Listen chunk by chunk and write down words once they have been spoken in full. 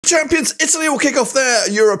Champions Italy will kick off their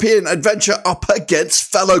European adventure up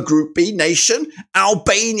against fellow Group B nation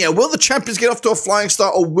Albania. Will the champions get off to a flying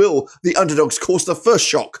start, or will the underdogs cause the first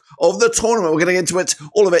shock of the tournament? We're going to get into it,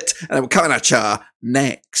 all of it, and we're coming at you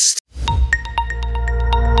next.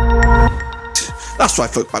 That's right,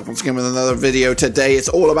 folks, back once again with another video. Today it's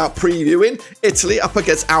all about previewing Italy up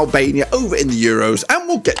against Albania over in the Euros, and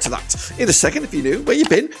we'll get to that in a second. If you're new, where you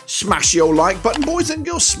been, smash your like button, boys and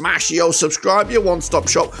girls, smash your subscribe. Your one-stop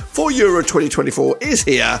shop for Euro 2024 is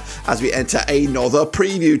here as we enter another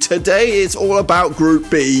preview. Today it's all about Group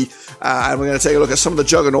B, and we're going to take a look at some of the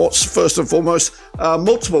juggernauts. First and foremost,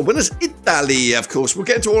 multiple winners, Italy, of course. We'll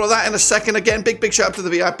get into all of that in a second. Again, big shout out to the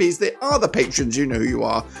VIPs. They are the patrons. You know who you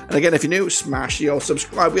are. And again, if you're new, smash your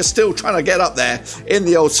subscribe. We're still trying to get up there in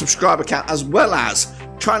the old subscriber count, as well as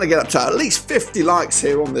trying to get up to at least 50 likes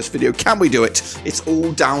here on this video. Can we do it? It's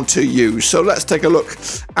all down to you. So let's take a look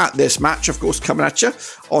at this match, of course, coming at you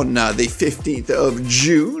on the 15th of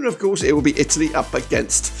June. Of course, it will be Italy up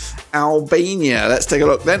against Albania. Let's take a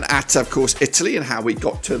look then at, of course, Italy and how we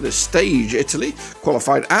got to this stage. Italy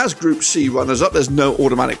qualified as Group C runners-up. There's no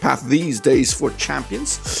automatic path these days for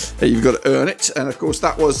champions. You've got to earn it. And, of course,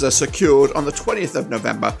 that was secured on the 20th of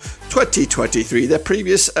November, 2023. Their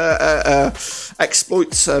previous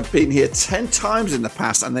exploits have been here 10 times in the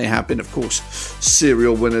past, and they have been, of course,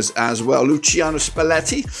 serial winners as well. Luciano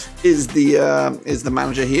Spalletti is the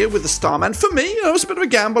manager here with the star man. For me, you know, it's a bit of a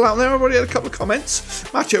gamble out there. I've already had a couple of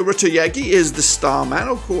comments. Matteo Rottoyegi is the star man.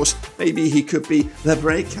 Of course, maybe he could be the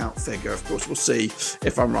breakout figure. Of course, we'll see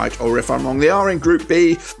if I'm right or if I'm wrong. They are in Group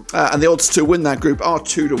B, and the odds to win that group are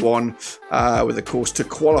 2-1, with, of course, to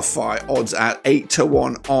qualify odds at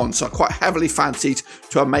 8-1 on. So quite heavily fancied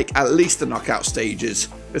to make at least the knockout stages,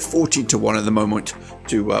 with 14-1 at the moment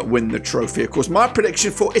to win the trophy. Of course, my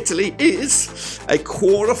prediction for Italy is a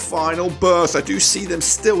quarter-final berth. I do see them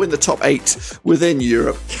still in the top 8 within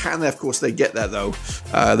Europe. Can they, of course, they get there, though?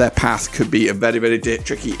 Their path could be very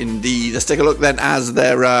tricky indeed. Let's take a look then as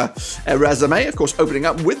their resume, of course, opening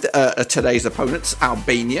up with today's opponents,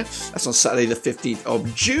 Albania. That's on Saturday the 15th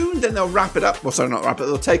of June. Then they'll wrap it up. Well, sorry, not wrap it.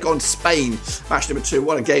 They'll take on Spain, match number 2.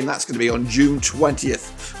 What a game that's going to be on June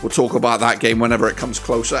 20th. We'll talk about that game whenever it comes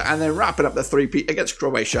closer. And then wrapping up the three-peat against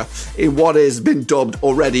Croatia in what has been dubbed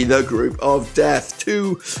already the Group of Death.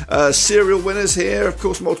 2 serial winners here, of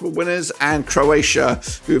course, multiple winners, and Croatia,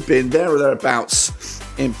 who have been there or thereabouts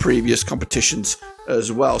in previous competitions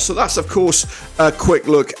as well. So that's, of course, a quick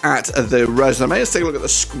look at the resume. Let's take a look at the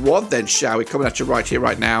squad then, shall we? Coming at you right here,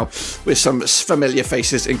 right now, with some familiar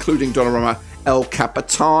faces, including Donnarumma, El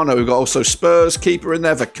Capitano. We've got also Spurs keeper in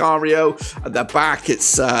there, Vicario at the back.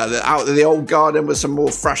 It's out of the old garden with some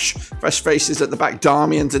more fresh faces at the back.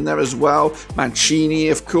 Darmian's in there as well. Mancini,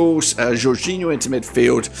 of course. Jorginho into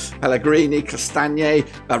midfield. Pellegrini, Castagne,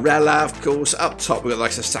 Barella, of course. Up top, we've got the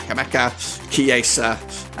likes of Sakameka, Chiesa,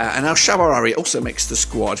 and El Shaarawy also makes the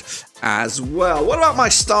squad as well. What about my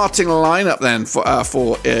starting lineup then for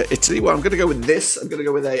Italy? Well, I'm going to go with this. I'm going to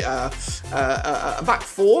go with a back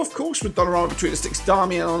 4, of course, with Donnarumma between the sticks,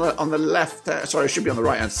 Darmian on the left. Sorry, it should be on the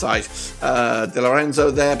right-hand side. De Lorenzo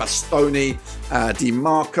there, Bastoni, Di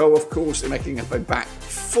Marco, of course, making a back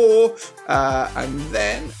 4. And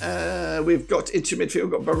then we've got into midfield,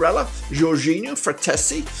 we've got Barella, Jorginho,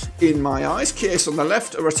 Fratesi in my eyes, Chiesa on the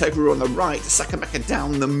left, Ortegru on the right, Sakameka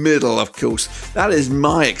down the middle, of course. That is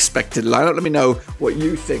my expected lineup. Let me know what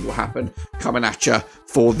you think will happen coming at you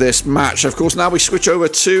for this match. Of course, now we switch over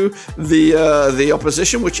to the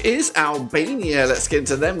opposition, which is Albania. Let's get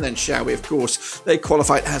into them then, shall we? Of course, they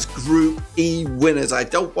qualified as Group E winners. I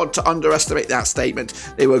don't want to underestimate that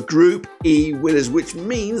statement. They were Group E winners, which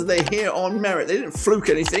means they're here on merit. They didn't fluke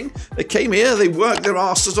anything. They came here, they worked their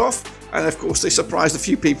asses off, and of course, they surprised a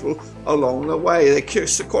few people along the way. They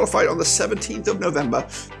qualified on the 17th of November,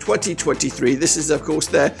 2023. This is, of course,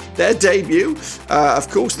 their debut. Of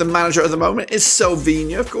course, the manager at the moment is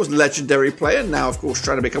Salvini, of course, legendary player. Now, of course,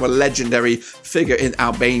 trying to become a legendary figure in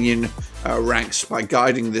Albanian ranks by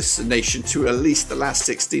guiding this nation to at least the last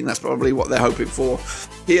 16. That's probably what they're hoping for.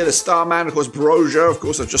 Here, the star man, of course, Broja. Of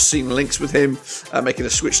course, I've just seen links with him making a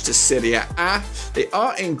switch to Serie A. They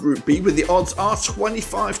are in Group B, with the odds are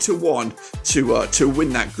 25-1 to win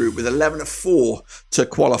that group, with 11-4 to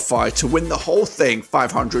qualify to win the whole thing,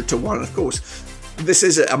 500-1. Of course, this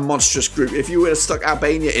is a monstrous group. If you would have stuck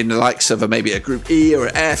Albania in the likes of maybe a Group E or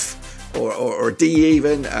an F, or a D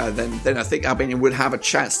even, then I think Albania would have a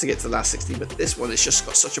chance to get to the last 16. But this one has just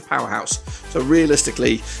got such a powerhouse. So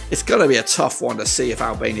realistically, it's going to be a tough one to see if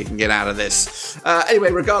Albania can get out of this.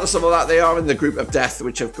 Anyway, regardless of all that, they are in the group of death,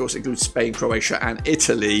 which of course includes Spain, Croatia, and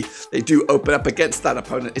Italy. They do open up against that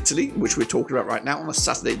opponent, Italy, which we're talking about right now, on a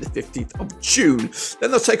Saturday, the 15th of June.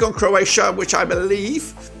 Then they'll take on Croatia, which I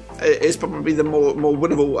believe is probably the more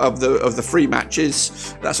winnable of the three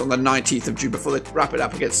matches. That's on the 19th of June before they wrap it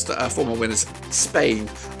up against former winners Spain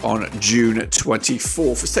on June 24th.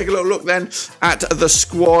 Let's take a little look then at the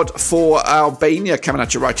squad for Albania coming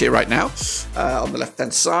at you right here, right now. On the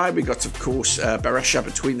left-hand side, we got, of course, Berisha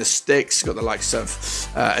between the sticks. Got the likes of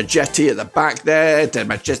Ajeti at the back there.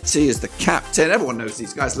 Demajeti is the captain. Everyone knows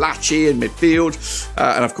these guys. Laci in midfield.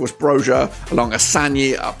 And, of course, Broja along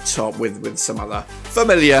Asani up top with some other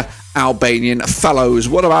familiar Albanian fellows.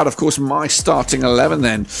 What about, of course, my starting 11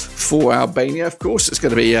 then for Albania? Of course, it's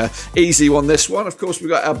going to be an easy one, this one. Of course, we've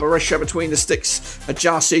got Berisha between the sticks,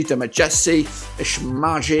 Ajasi, Demajesi,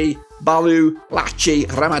 Ishmaji, Balu, Laci,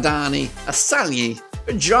 Ramadani, Asani,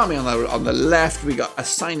 Jami on the left, we got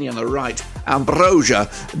Asani on the right, Ambrosia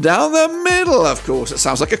down the middle, of course. It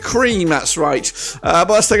sounds like a cream, that's right. But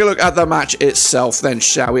let's take a look at the match itself then,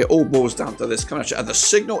 shall we? It all boils down to this, coming at the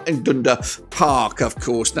Signal in Dunda Park, of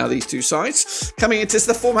course. Now, these two sides coming into this,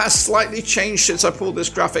 the form has slightly changed since I pulled this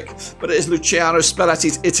graphic, but it is Luciano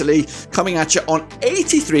Spalletti's Italy coming at you on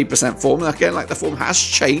 83% form. And again, like, the form has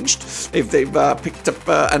changed. They've picked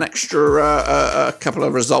up an extra couple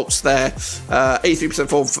of results there. 83%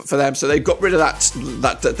 form for them, so they got rid of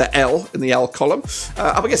the L in the L column.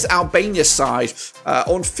 Up against Albania's side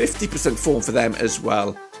on 50% form for them as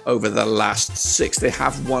well. Over the last 6, they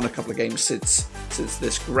have won a couple of games since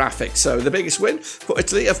this graphic. So the biggest win for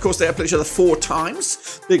Italy, of course, they have played each other 4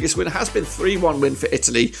 times. Biggest win has been 3-1 win for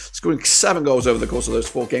Italy, scoring 7 goals over the course of those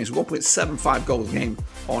 4 games, 1.75 goals a game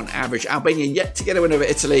on average. Albania yet to get a win over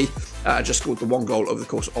Italy, just scored the 1 goal over the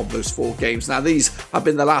course of those 4 games. Now, these have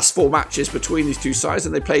been the last 4 matches between these two sides,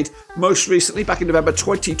 and they played most recently back in November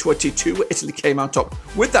 2022, where Italy came out top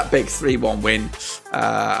with that big 3-1 win,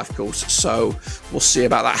 of course. So we'll see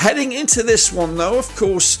about that. Heading into this one, though, of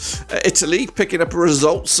course, Italy picking up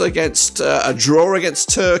results against a draw against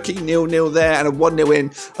Turkey, 0-0 there, and a 1-0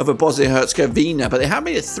 win over Bosnia-Herzegovina. But they have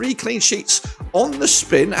made it 3 clean sheets on the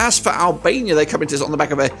spin. As for Albania, they come into this on the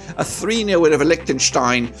back of a 3-0 win over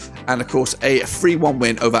Liechtenstein, and, of course, a 3-1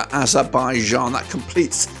 win over Azerbaijan. That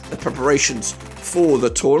completes the preparations for the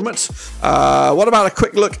tournament. What about a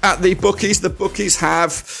quick look at the bookies? The bookies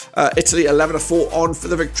have Italy 11-4 on for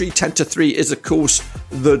the victory. 10-3 is, of course,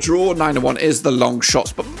 the draw. 9-1 is the long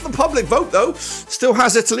shots. But the public vote, though, still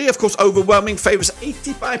has Italy. Of course, overwhelming favours.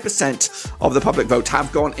 85% of the public vote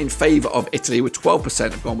have gone in favour of Italy, with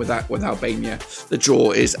 12% have gone with Albania. The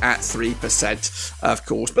draw is at 3%, of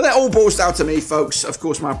course. But that all boils down to me, folks. Of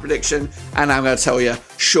course, my prediction, and I'm going to tell you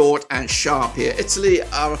short and sharp here. Italy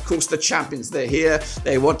are, of course, the champions. They're here.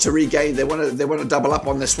 They want to regain. They want to double up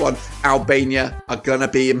on this one. Albania are going to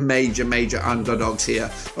be major underdogs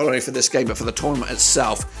here, not only for this game but for the tournament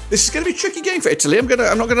itself. This is going to be a tricky game for Italy. I'm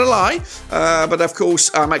not going to lie, but of course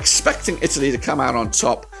I'm expecting Italy to come out on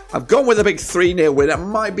top. I've gone with a big 3-0 win. It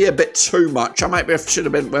might be a bit too much. Should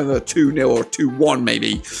have been whether 2-0 or 2-1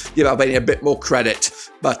 maybe. Give Albania a bit more credit,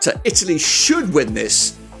 but Italy should win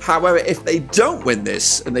this. However, if they don't win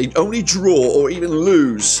this and they only draw or even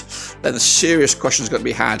lose, then the serious questions got to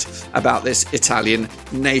be had about this Italian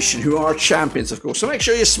nation, who are champions, of course. So make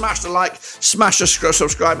sure you smash the like, smash the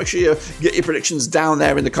subscribe. Make sure you get your predictions down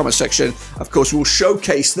there in the comment section. Of course, we'll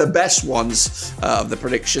showcase the best ones of the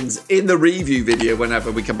predictions in the review video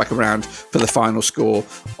whenever we come back around for the final score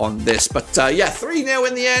on this. But yeah, 3-0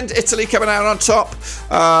 in the end. Italy coming out on top.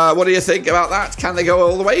 What do you think about that? Can they go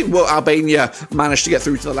all the way? Will Albania manage to get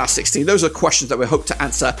through to the last 16? Those are questions that we hope to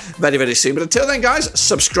answer very soon. But until then, guys,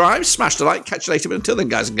 subscribe, smash the like, catch you later. But until then,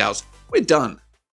 guys and gals, we're done.